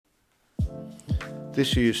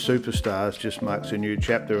This year's Superstars just marks a new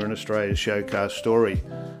chapter in Australia's show car story.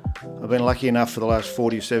 I've been lucky enough for the last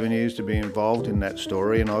 47 years to be involved in that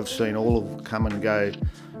story, and I've seen all of them come and go.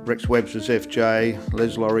 Rex Webster's FJ,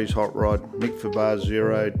 Les Lawrie's Hot Rod, Mick Fabar's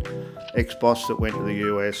Zeroed, ex-Boss that went to the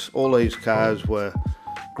US. All these cars were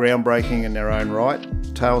groundbreaking in their own right.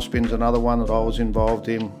 Tailspin's another one that I was involved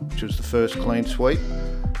in, which was the first clean sweep.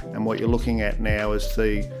 And what you're looking at now is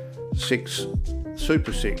the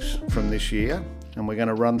Super 6 from this year. And we're going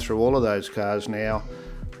to run through all of those cars now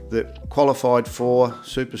that qualified for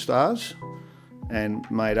Superstars and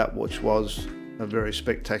made up, which was a very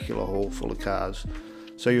spectacular haul full of cars.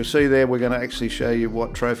 So you'll see there, we're going to actually show you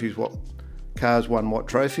what cars won what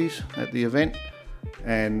trophies at the event,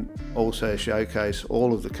 and also showcase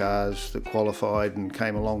all of the cars that qualified and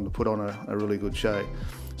came along to put on a really good show.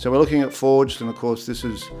 So we're looking at Forged, and of course this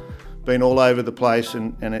has been all over the place,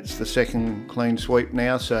 and it's the second clean sweep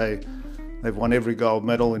now, so they've won every gold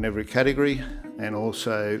medal in every category, and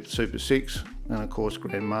also Super 6, and of course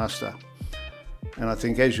Grandmaster. And I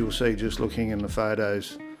think, as you'll see just looking in the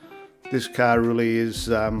photos, this car really is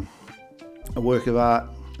a work of art.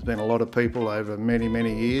 There's been a lot of people over many,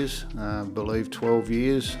 many years, I believe 12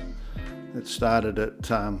 years. It started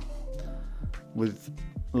with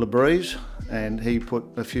Labrise, and he put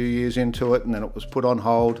a few years into it, and then it was put on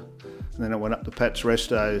hold, and then it went up to Pat's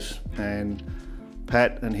Restos, and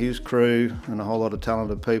Pat and his crew and a whole lot of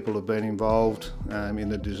talented people have been involved in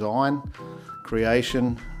the design,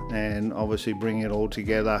 creation, and obviously bringing it all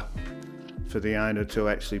together for the owner to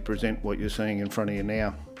actually present what you're seeing in front of you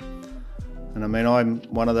now. And I mean, I'm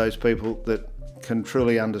one of those people that can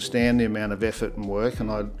truly understand the amount of effort and work,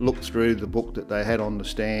 and I looked through the book that they had on the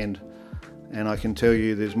stand, and I can tell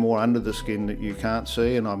you there's more under the skin that you can't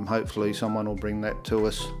see, and hopefully someone will bring that to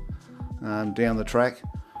us down the track,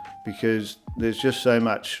 because there's just so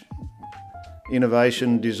much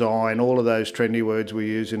innovation, design, all of those trendy words we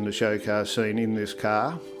use in the show car scene in this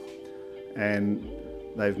car, and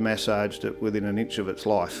they've massaged it within an inch of its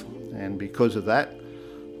life. And because of that,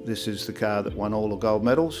 this is the car that won all the gold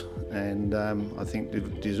medals, and I think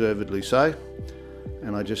deservedly so.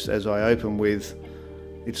 And as I open with,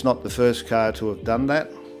 it's not the first car to have done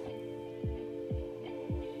that.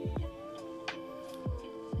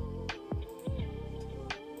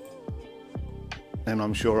 And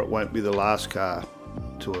I'm sure it won't be the last car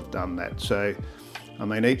to have done that. So, I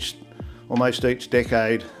mean, almost each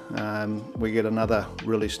decade, we get another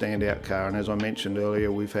really standout car. And as I mentioned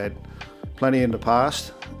earlier, we've had plenty in the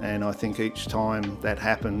past, and I think each time that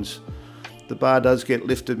happens, the bar does get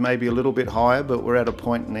lifted maybe a little bit higher, but we're at a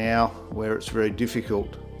point now where it's very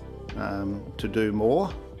difficult to do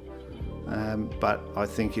more. But I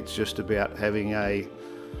think it's just about having a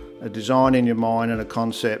design in your mind and a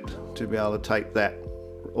concept to be able to take that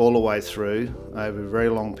all the way through over a very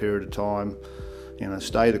long period of time,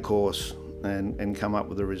 stay the course and come up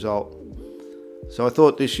with a result. So I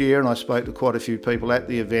thought this year, and I spoke to quite a few people at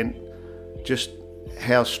the event, just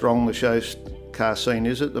how strong the show car scene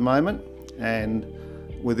is at the moment, and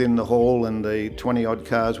within the hall and the 20 odd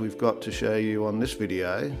cars we've got to show you on this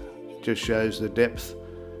video, just shows the depth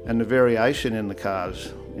and the variation in the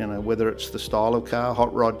cars, whether it's the style of car,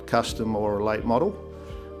 hot rod, custom, or a late model.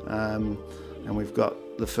 And we've got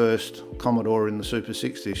the first Commodore in the Super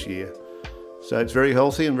 6 this year. So it's very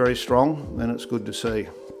healthy and very strong, and it's good to see.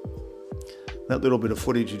 That little bit of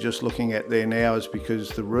footage you're just looking at there now is because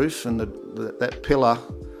the roof and that pillar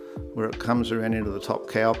where it comes around into the top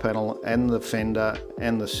cowl panel and the fender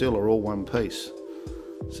and the sill are all one piece.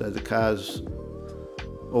 So the car's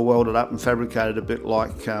all welded up and fabricated a bit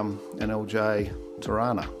like an LJ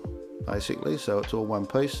Tirana, basically, so it's all one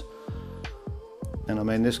piece. And I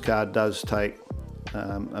mean, this car does take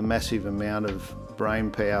a massive amount of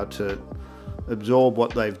brain power to absorb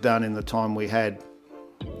what they've done in the time we had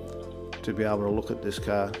to be able to look at this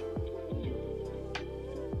car.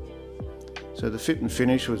 So the fit and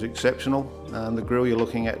finish was exceptional. The grille you're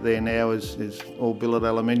looking at there now is all billet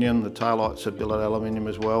aluminium. The taillights are billet aluminium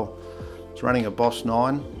as well. It's running a Boss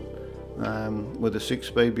 9 with a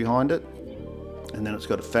 6-speed behind it, and then it's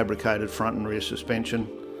got a fabricated front and rear suspension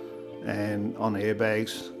and on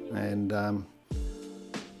airbags, and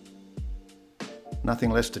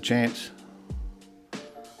nothing less to chance.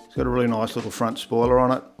 It's got a really nice little front spoiler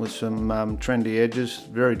on it with some trendy edges.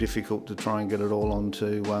 Very difficult to try and get it all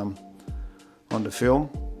onto film.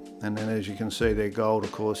 And then, as you can see, they're gold,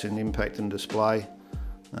 of course, in impact and display.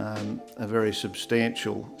 A very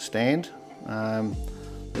substantial stand.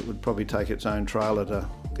 It would probably take its own trailer to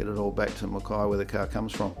get it all back to Mackay where the car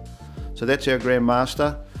comes from. So that's our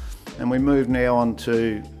Grandmaster, and we move now on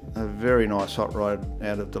to a very nice hot rod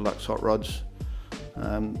out of Deluxe Hot Rods.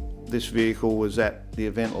 This vehicle was at the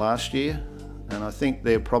event last year, and I think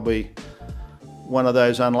they're probably one of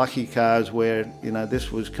those unlucky cars where, you know,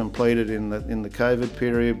 this was completed in the COVID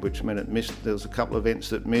period, which meant it missed. There was a couple of events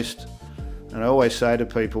that missed, and I always say to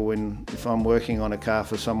people, if I'm working on a car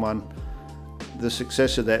for someone, the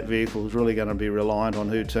success of that vehicle is really going to be reliant on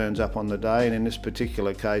who turns up on the day. And in this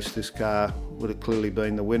particular case, this car would have clearly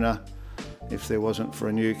been the winner if there wasn't for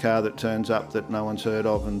a new car that turns up that no one's heard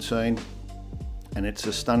of and seen. And it's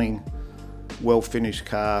a stunning, well-finished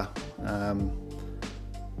car.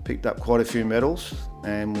 Picked up quite a few medals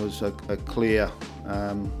and was a clear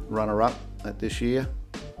runner-up at this year,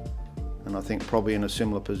 and I think probably in a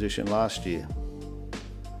similar position last year.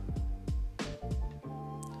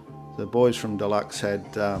 The boys from Deluxe had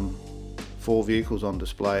 4 vehicles on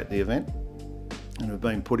display at the event and have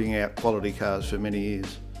been putting out quality cars for many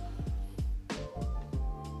years.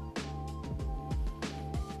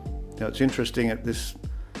 Now it's interesting, at this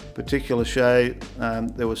particular show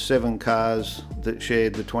there were 7 cars that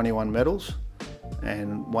shared the 21 medals,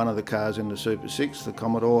 and one of the cars in the Super 6, the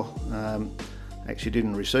Commodore, actually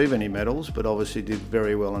didn't receive any medals, but obviously did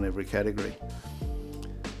very well in every category.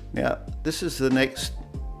 Now this is the next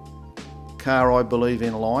car I believe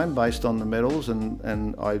in line based on the medals,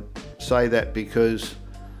 and I say that because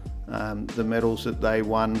the medals that they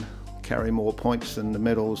won carry more points than the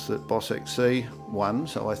medals that BOSSXC won,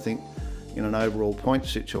 so I think in an overall point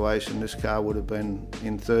situation this car would have been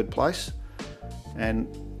in 3rd place. And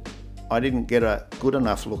I didn't get a good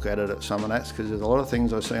enough look at it at Summer Nats, because there's a lot of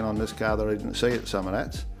things I've seen on this car that I didn't see at Summer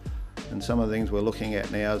Nats, and some of the things we're looking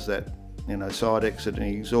at now is that, you know, side exit and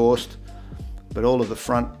exhaust, but all of the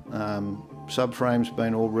front subframes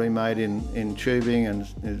been all remade in tubing and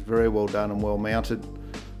is very well done and well mounted.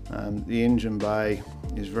 The engine bay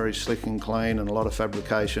is very slick and clean and a lot of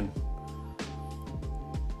fabrication.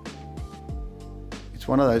 It's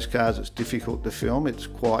one of those cars that's difficult to film. It's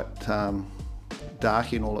quite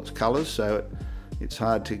dark in all its colours, so it's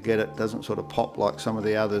hard to get it. Doesn't sort of pop like some of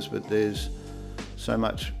the others, but there's so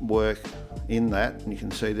much work in that, and you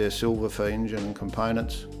can see there's silver for engine and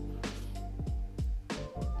components.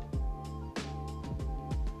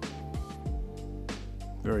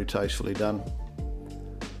 Very tastefully done.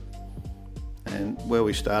 And where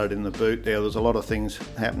we started in the boot there's a lot of things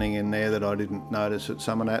happening in there that I didn't notice at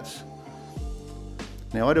Summer Nats.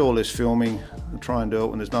 Now I do all this filming, I try and do it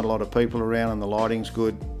when there's not a lot of people around and the lighting's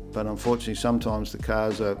good, but unfortunately sometimes the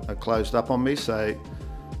cars are closed up on me, so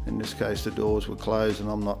in this case the doors were closed and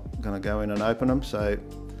I'm not going to go in and open them, so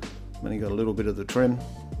I've only got a little bit of the trim.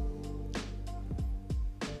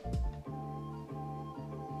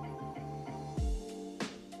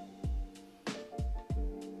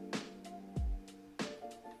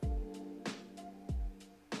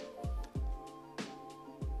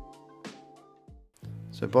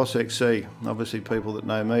 So BOSSXC, obviously people that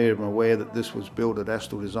know me are aware that this was built at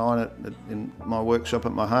Astill Design in my workshop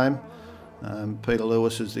at my home. Peter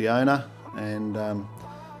Lewis is the owner, and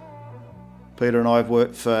Peter and I have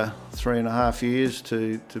worked for 3.5 years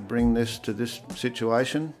to bring this to this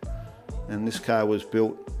situation. And this car was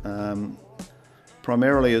built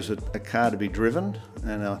primarily as a car to be driven,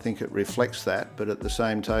 and I think it reflects that, but at the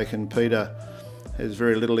same token Peter has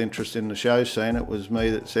very little interest in the show scene. It was me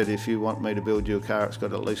that said, if you want me to build you a car, it's got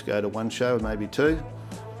to at least go to 1 show, maybe 2,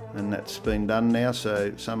 and that's been done now,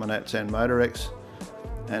 so Summer Nats and MotorEx.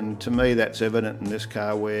 And to me that's evident in this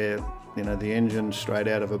car, where, you know, the engine's straight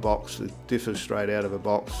out of a box, the diff is straight out of a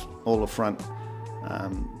box, all the front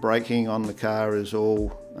braking on the car is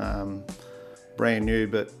all brand new,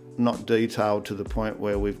 but not detailed to the point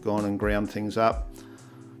where we've gone and ground things up.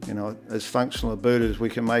 You know, as functional a boot as we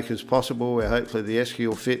can make as possible, where hopefully the esky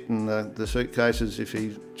will fit in the suitcases if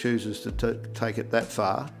he chooses to take it that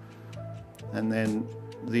far. And then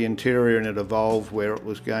the interior, and it evolved where it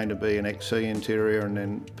was going to be an XC interior, and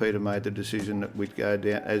then Peter made the decision that we'd go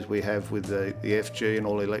down as we have with the FG and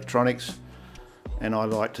all the electronics. And I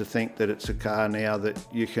like to think that it's a car now that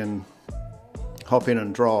you can hop in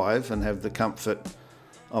and drive and have the comfort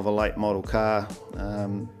of a late model car,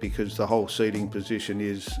 because the whole seating position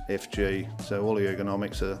is FG, so all the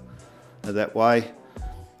ergonomics are that way.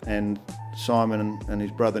 And Simon and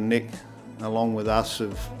his brother Nick, along with us,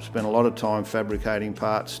 have spent a lot of time fabricating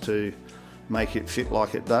parts to make it fit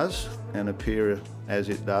like it does and appear as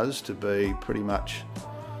it does, to be pretty much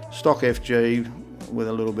stock FG with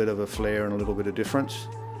a little bit of a flair and a little bit of difference,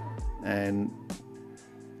 and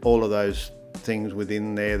all of those things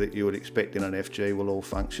within there that you would expect in an FG will all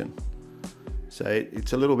function. So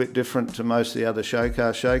it's a little bit different to most of the other show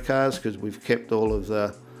cars, because we've kept all of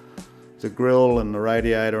the the grille and the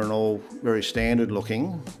radiator and all very standard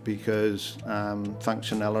looking, because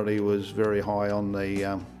functionality was very high on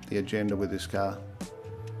the agenda with this car.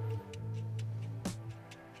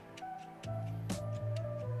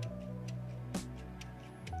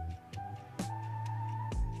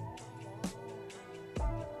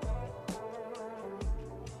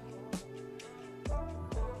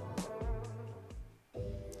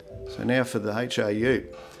 So now for the HR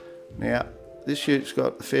Ute. Now this Ute's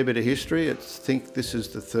got a fair bit of history. I think this is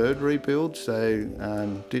the third rebuild. So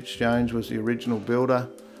Ditch Jones was the original builder,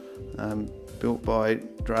 built by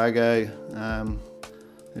Drago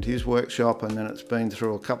at his workshop, and then it's been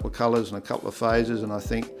through a couple of colours and a couple of phases. And I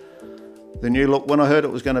think the new look, when I heard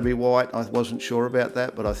it was going to be white, I wasn't sure about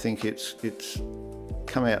that, but I think it's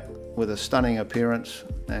come out with a stunning appearance,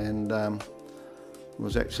 and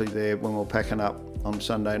was actually there when we were packing up on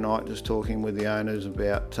Sunday night, just talking with the owners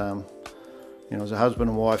about, you know, it was a husband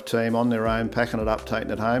and wife team on their own, packing it up, taking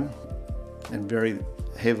it home, and very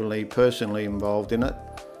heavily personally involved in it.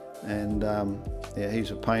 And yeah, he's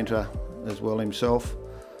a painter as well himself.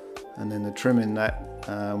 And then the trim in that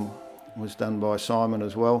was done by Simon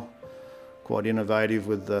as well, quite innovative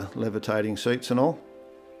with the levitating seats and all.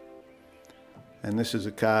 And this is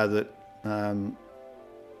a car that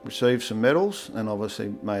received some medals and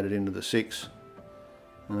obviously made it into the 6,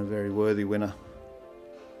 and a very worthy winner.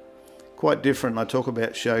 Quite different. I talk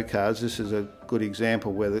about show cars. This is a good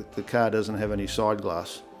example where the car doesn't have any side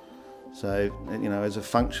glass. So, you know, as a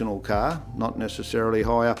functional car, not necessarily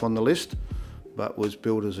high up on the list, but was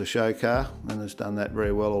built as a show car and has done that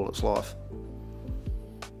very well all its life.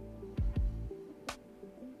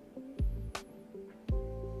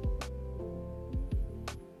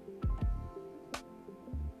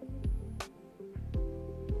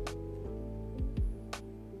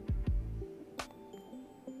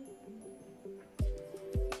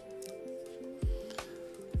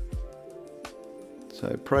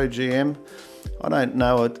 So Pro GM, I don't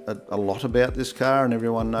know a lot about this car, and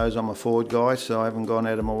everyone knows I'm a Ford guy, so I haven't gone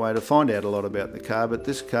out of my way to find out a lot about the car. But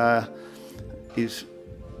this car is,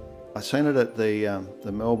 I seen it at the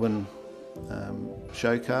Melbourne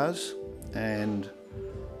show cars, and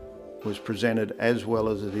was presented as well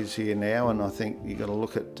as it is here now. And I think you've got to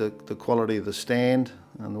look at the quality of the stand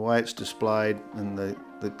and the way it's displayed, and the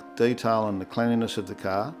detail and the cleanliness of the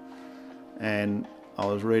car. And I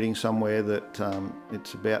was reading somewhere that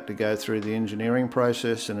it's about to go through the engineering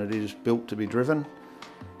process, and it is built to be driven,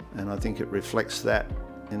 and I think it reflects that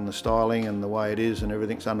in the styling and the way it is, and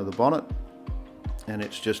everything's under the bonnet. And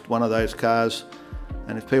it's just one of those cars,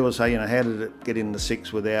 and if people say, you know, how did it get in the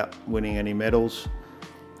 6 without winning any medals?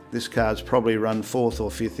 This car's probably run 4th or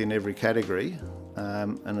 5th in every category,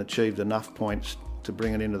 and achieved enough points to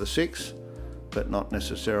bring it into the 6, but not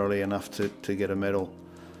necessarily enough to get a medal.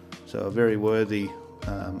 So a very worthy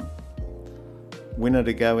winner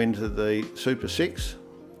to go into the Super 6,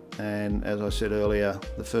 and as I said earlier,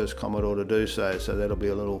 the first Commodore to do so. So that'll be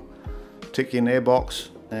a little tick in their box,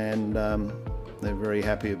 and they're very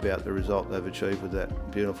happy about the result they've achieved with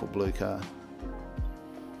that beautiful blue car.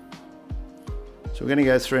 So we're going to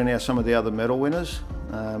go through now some of the other medal winners.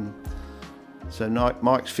 So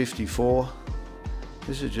Mike's 54.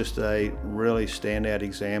 This is just a really standout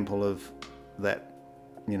example of that,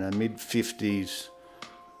 you know, mid-50s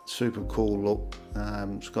super cool look.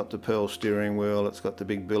 It's got the pearl steering wheel, it's got the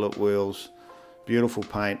big billet wheels, beautiful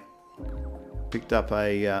paint. Picked up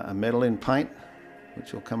a medal in paint,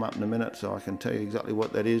 which will come up in a minute, so I can tell you exactly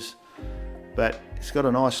what that is. But it's got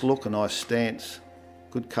a nice look, a nice stance,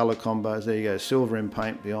 good colour combos. There you go, silver in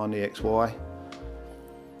paint behind the XY.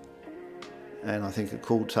 And I think a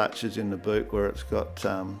cool touch is in the boot, where it's got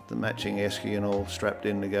the matching esky and all strapped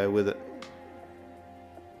in to go with it.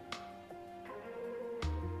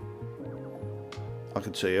 I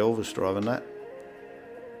could see Elvis driving that.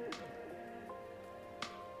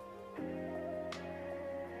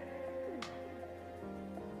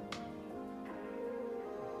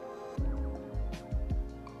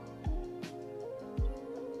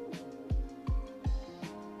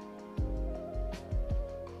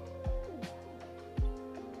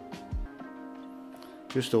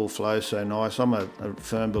 Just all flows so nice. I'm a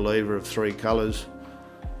firm believer of 3 colours,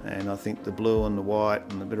 and I think the blue and the white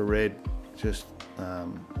and a bit of red just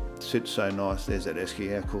sits so nice. There's that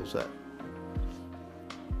esky, how cool is that?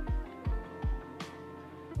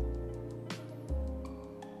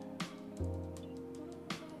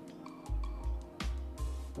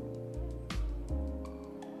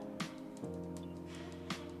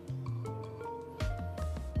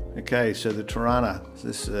 Okay, so the Tirana,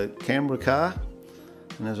 this is a Canberra car,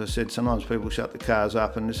 and as I said, sometimes people shut the cars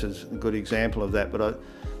up, and this is a good example of that. But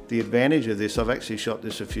the advantage of this, I've actually shot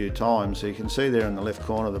this a few times, so you can see there in the left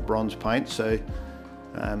corner the bronze paint. So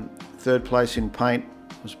third place in paint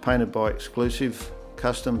was painted by Exclusive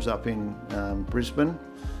Customs up in Brisbane,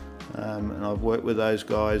 and I've worked with those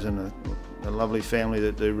guys and a lovely family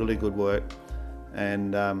that do really good work,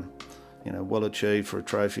 and you know, well achieved for a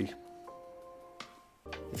trophy.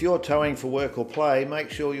 If you're towing for work or play, make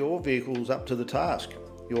sure your vehicle's up to the task.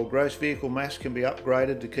 Your gross vehicle mass can be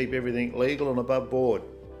upgraded to keep everything legal and above board.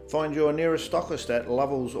 Find your nearest stockist at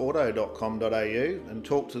lovellsauto.com.au and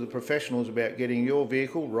talk to the professionals about getting your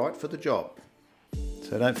vehicle right for the job.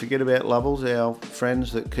 So don't forget about Lovells, our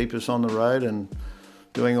friends that keep us on the road and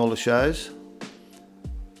doing all the shows.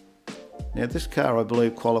 Now this car I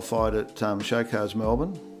believe qualified at Show Cars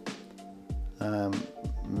Melbourne.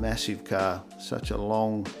 Massive car, such a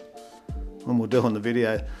long, when we're doing the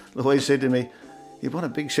video, Louise said to me, "You want a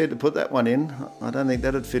big shed to put that one in?" I don't think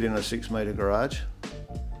that'd fit in a 6-metre garage.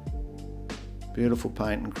 Beautiful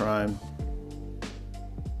paint and chrome.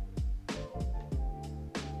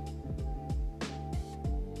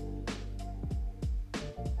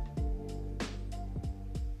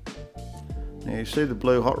 Now you see the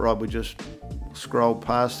blue hot rod we just scrolled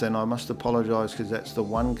past, and I must apologise because that's the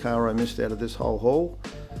one car I missed out of this whole haul,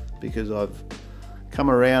 because I've come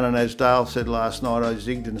around and, as Dale said last night, I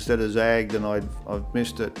zigged instead of zagged, and I've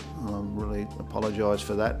missed it. I really apologise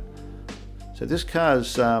for that. So this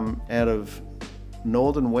car's out of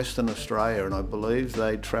northern Western Australia, and I believe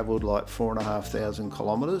they travelled like 4,500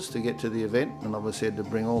 kilometres to get to the event, and obviously had to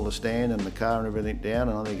bring all the stand and the car and everything down,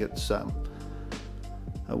 and I think it's a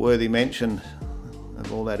worthy mention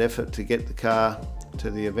of all that effort to get the car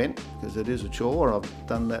to the event, because it is a chore. I've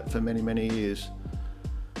done that for many, many years,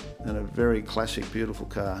 and a very classic, beautiful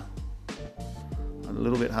car. A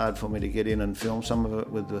little bit hard for me to get in and film some of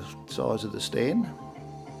it with the size of the stand.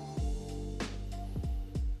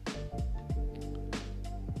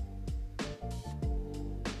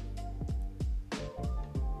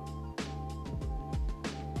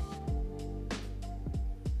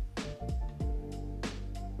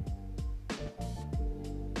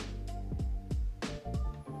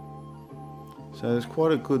 So there's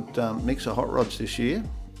quite a good mix of hot rods this year,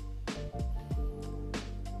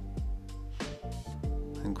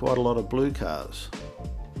 and quite a lot of blue cars.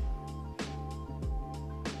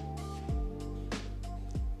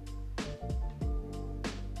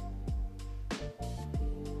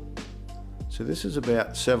 So this is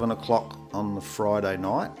about 7 o'clock on the Friday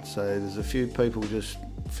night, so there's a few people just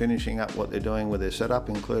finishing up what they're doing with their setup,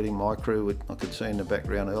 including my crew, which I could see in the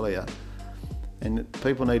background earlier. And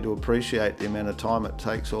people need to appreciate the amount of time it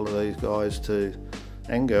takes all of these guys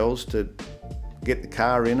and girls to get the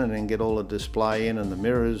car in, and then get all the display in, and the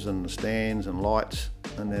mirrors and the stands and lights,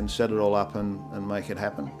 and then set it all up and make it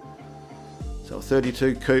happen. So a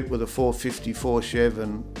 32 coupe with a 454 Chev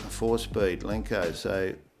and a 4-speed Lenco,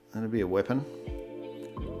 so that'll be a weapon.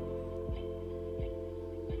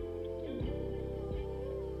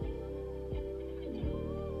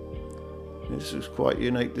 This is quite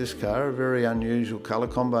unique, this car, a very unusual colour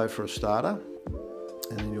combo for a starter.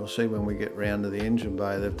 And then you'll see when we get round to the engine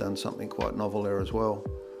bay, they've done something quite novel there as well.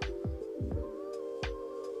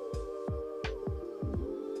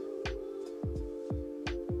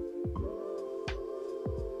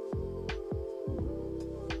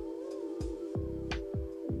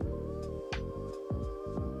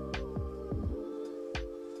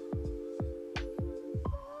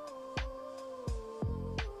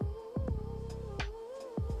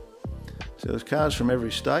 So there's cars from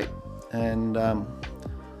every state, and a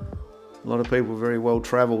lot of people very well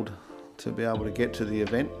travelled to be able to get to the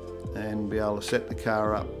event and be able to set the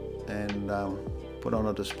car up and put on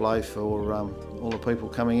a display for all the people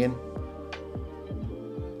coming in.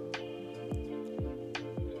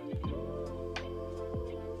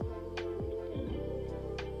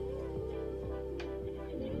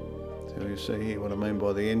 So you see here what I mean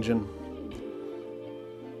by the engine.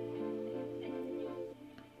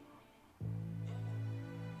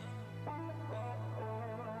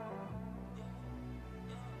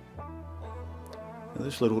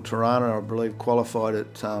 This little Tirana, I believe, qualified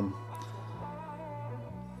at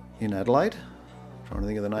in Adelaide. I'm trying to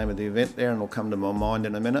think of the name of the event there, and it'll come to my mind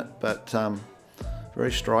in a minute. But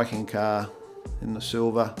very striking car in the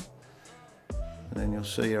silver. And then you'll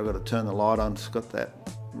see I've got to turn the light on. It's got that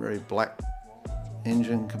very black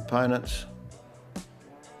engine components.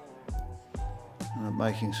 And I'm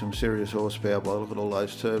making some serious horsepower by the look at all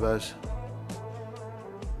those turbos.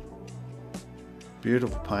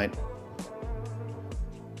 Beautiful paint.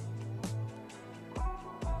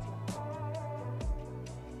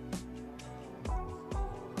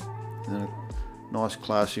 And a nice nice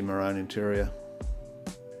classy maroon interior.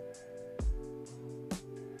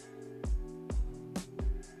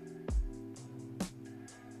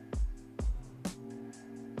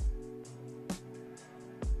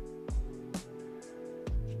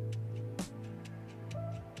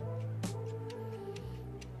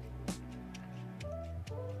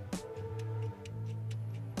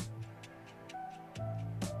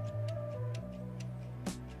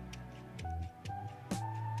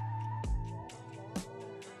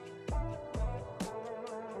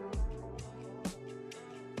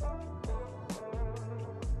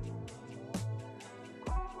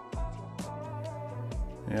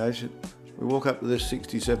 You know, as we walk up to this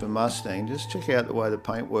 67 Mustang, just check out the way the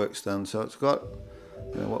paintwork's done. So it's got,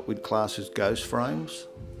 you know, what we'd class as ghost frames,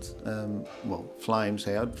 well, flames,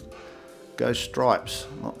 Howard, ghost stripes,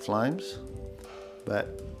 not flames.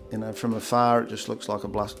 But, you know, from afar it just looks like a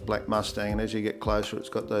black Mustang, and as you get closer it's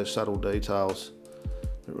got those subtle details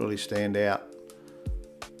that really stand out.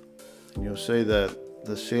 And you'll see the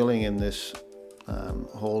ceiling in this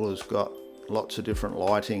hauler's got lots of different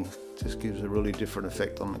lighting. Just gives a really different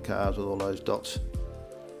effect on the cars with all those dots.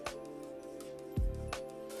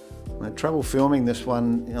 I had trouble filming this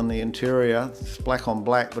one on the interior. It's black on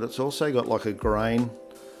black, but it's also got like a grain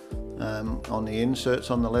on the inserts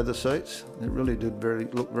on the leather seats. It really did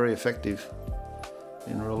look very effective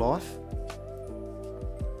in real life.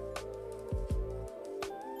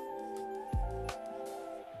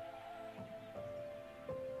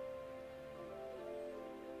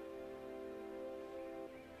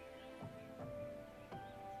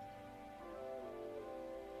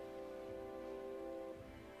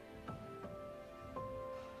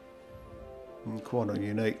 And quite a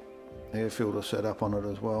unique air filter set up on it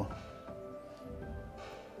as well.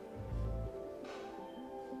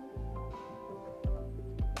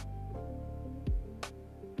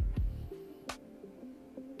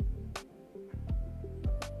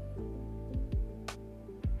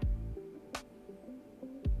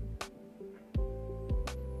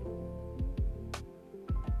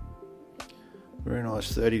 Very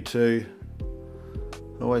nice 32.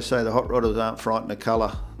 I always say the hot rodders aren't frightened of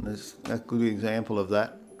colour. There's a good example of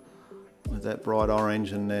that with that bright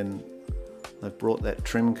orange, and then they've brought that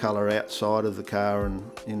trim colour outside of the car and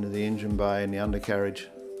into the engine bay and the undercarriage.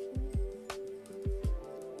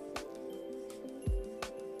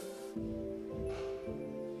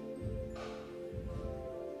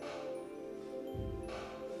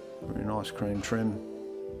 Very nice cream trim.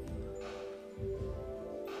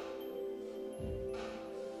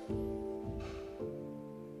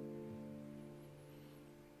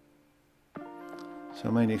 So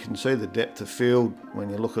I mean, you can see the depth of field when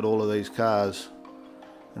you look at all of these cars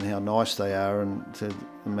and how nice they are, and to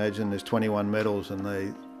imagine there's 21 medals and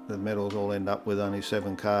the medals all end up with only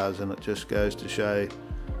 7 cars, and it just goes to show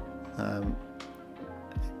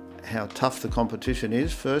how tough the competition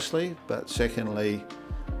is, firstly, but secondly,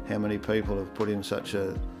 how many people have put in such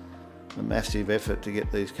a massive effort to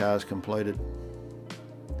get these cars completed.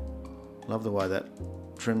 Love the way that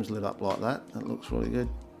trim's lit up like that. It looks really good.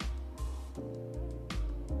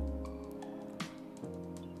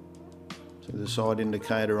 So the side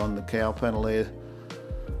indicator on the cowl panel there,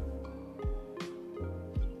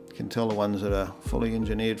 you can tell the ones that are fully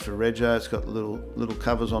engineered for rego. It's got little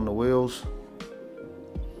covers on the wheels.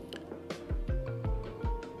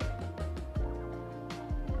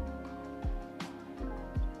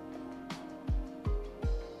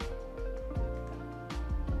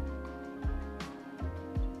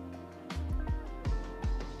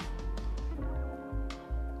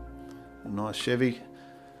 A nice Chevy.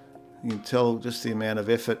 You can tell just the amount of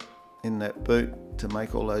effort in that boot to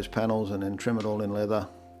make all those panels and then trim it all in leather.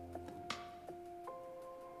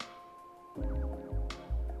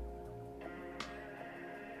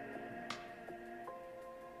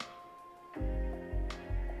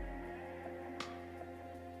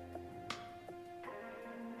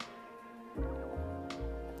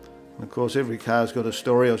 And of course every car's got a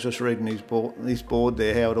story. I was just reading this board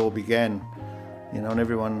there, how it all began. You know, and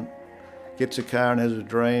everyone gets a car and has a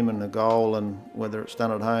dream and a goal, and whether it's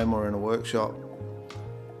done at home or in a workshop,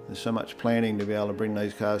 there's so much planning to be able to bring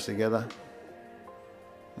these cars together.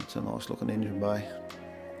 It's a nice looking engine bay.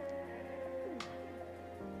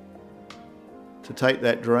 To take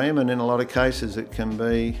that dream, and in a lot of cases it can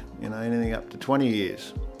be, you know, anything up to 20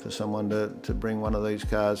 years for someone to bring one of these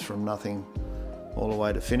cars from nothing all the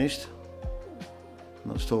way to finished.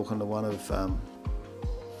 And I was talking to one of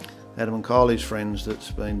Adam and Kylie's friends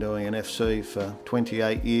that's been doing an FC for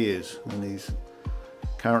 28 years, and he's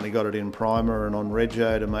currently got it in primer and on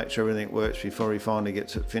rego to make sure everything works before he finally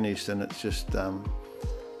gets it finished. And it's just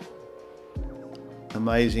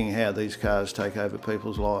amazing how these cars take over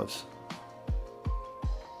people's lives.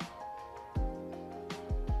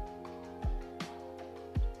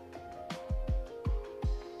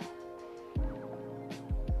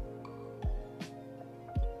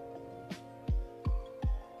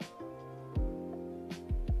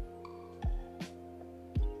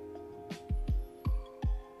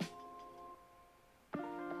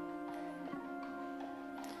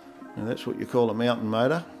 Now that's what you call a mountain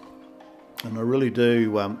motor, and I really do,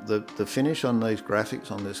 the finish on these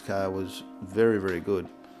graphics on this car was very, very good.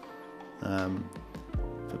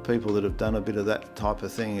 For people that have done a bit of that type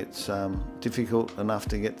of thing, it's difficult enough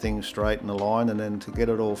to get things straight in the line, and then to get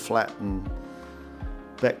it all flat and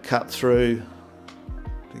back cut through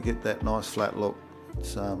to get that nice flat look,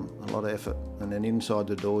 it's a lot of effort. And then inside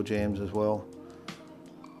the door jambs as well.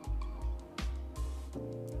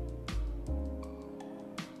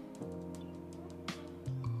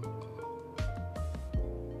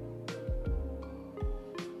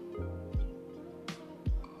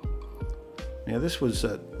 Now this was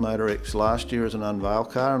at MotorEx last year as an unveil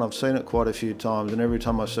car, and I've seen it quite a few times, and every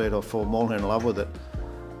time I see it I fall more in love with it.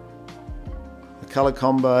 The colour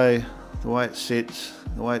combo, the way it sits,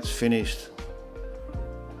 the way it's finished,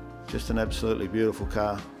 just an absolutely beautiful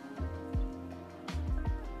car.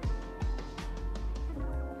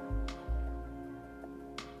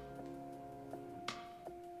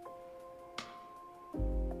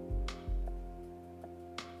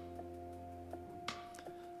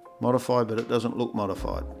 Modified, but it doesn't look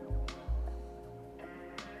modified.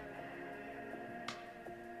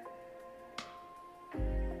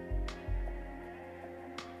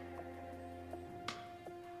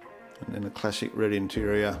 And then the classic red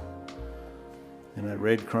interior, you know,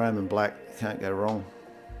 red, chrome and black, can't go wrong.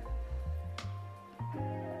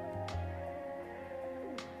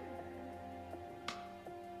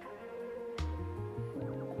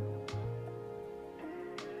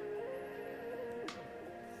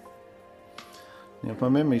 Now, if my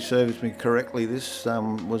memory serves me correctly, this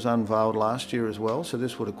was unveiled last year as well, so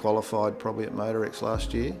this would have qualified probably at MotorEx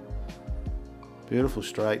last year. Beautiful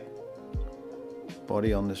straight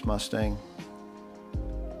body on this Mustang.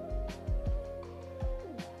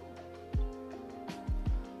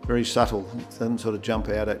 Very subtle, it doesn't sort of jump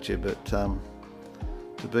out at you, but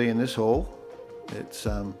to be in this hall, it's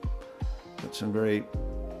got some very,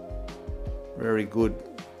 very good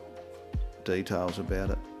details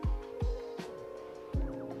about it.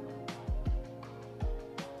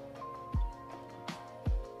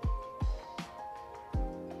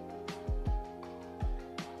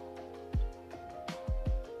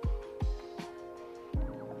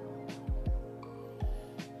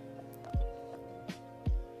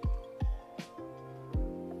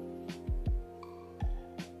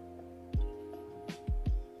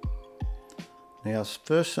 Now, I've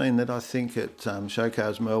first seen that I think at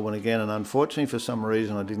Showcars Melbourne again, and unfortunately for some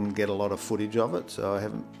reason I didn't get a lot of footage of it, so I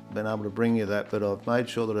haven't been able to bring you that, but I've made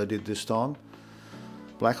sure that I did this time.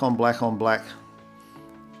 Black on black on black.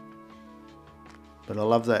 But I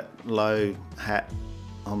love that low hat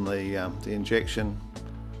on the injection,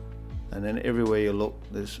 and then everywhere you look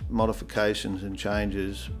there's modifications and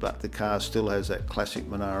changes, but the car still has that classic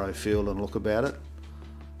Monaro feel and look about it.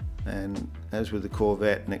 And as with the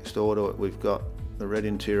Corvette next door to it, we've got the red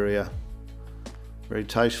interior, very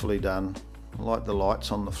tastefully done. I like the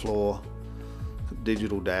lights on the floor,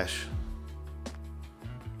 digital dash,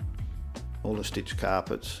 all the stitched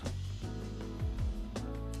carpets.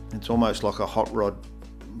 It's almost like a hot rod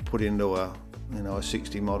put into a, you know, a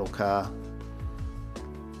 60 model car.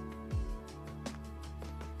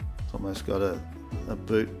 It's almost got a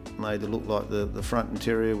boot made to look like the front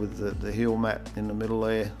interior with the heel mat in the middle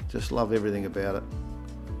there. Just love everything about it.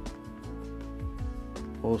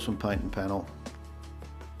 Awesome paint and panel.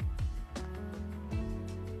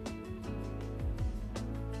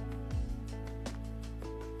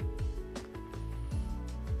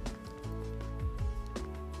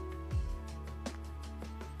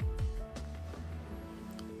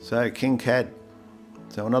 So King Cad.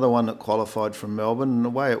 So another one that qualified from Melbourne, and the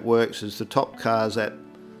way it works is the top cars at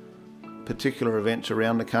particular events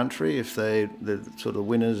around the country, if they're the sort of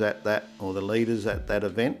winners at that or the leaders at that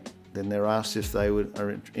event, then they're asked if they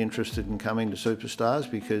are interested in coming to Superstars,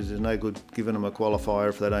 because there's no good giving them a qualifier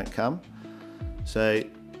if they don't come. So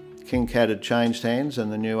King Cad had changed hands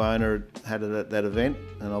and the new owner had it at that event,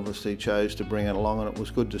 and obviously chose to bring it along, and it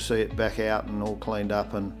was good to see it back out and all cleaned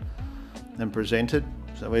up and presented.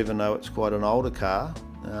 So even though it's quite an older car,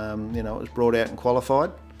 you know, it was brought out and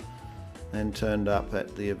qualified and turned up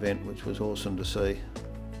at the event, which was awesome to see.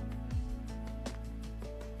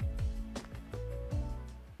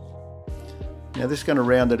 Now this is going to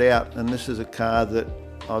round it out, and this is a car that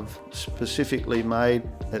I've specifically made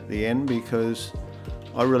at the end because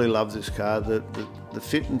I really love this car. The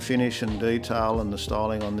fit and finish and detail and the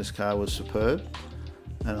styling on this car was superb.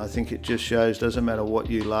 And I think it just shows, doesn't matter what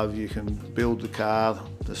you love, you can build the car,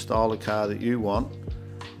 the style of car that you want,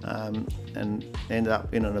 and end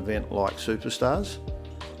up in an event like Superstars.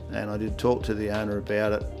 And I did talk to the owner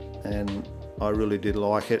about it, and I really did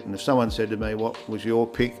like it. And if someone said to me, what was your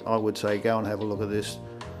pick, I would say go and have a look at this,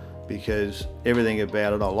 because everything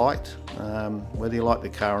about it I liked. Whether you like the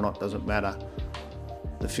car or not doesn't matter.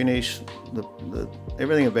 The finish,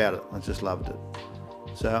 everything about it, I just loved it.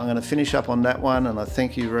 So I'm going to finish up on that one, and I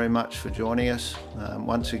thank you very much for joining us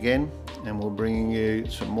once again, and we'll bring you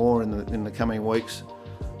some more in the coming weeks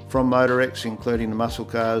from MotorEx, including the muscle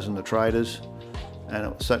cars and the traders. And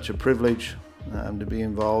it was such a privilege to be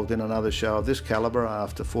involved in another show of this calibre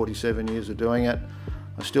after 47 years of doing it.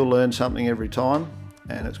 I still learn something every time,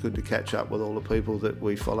 and it's good to catch up with all the people that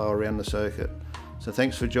we follow around the circuit. So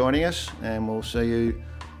thanks for joining us, and we'll see you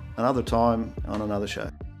another time on another show.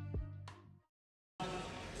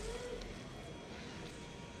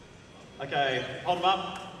 Okay, hold them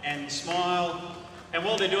up and smile. And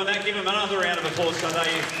while they're doing that, give them another round of applause so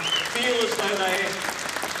they feel as though they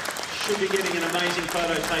should be getting an amazing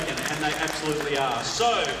photo taken, and they absolutely are.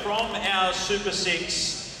 So, from our Super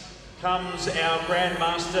 6 comes our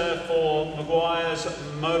Grandmaster for Maguire's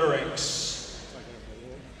MotorEx.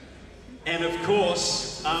 And of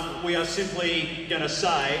course, we are simply going to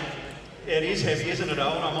say, it is heavy, isn't it,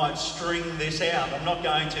 Owen? I might string this out. I'm not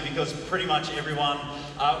going to, because pretty much everyone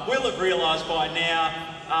will have realised by now,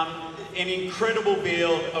 an incredible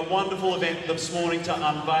build, a wonderful event this morning to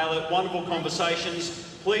unveil it, wonderful conversations.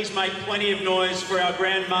 Please make plenty of noise for our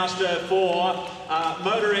Grandmaster for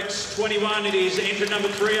MotorEx 21. It is entrant number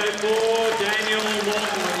 304, Daniel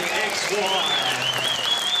Morton with the XY.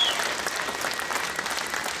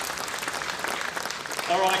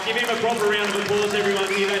 All right, give him a proper round of applause, everyone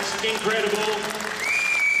here. That's incredible.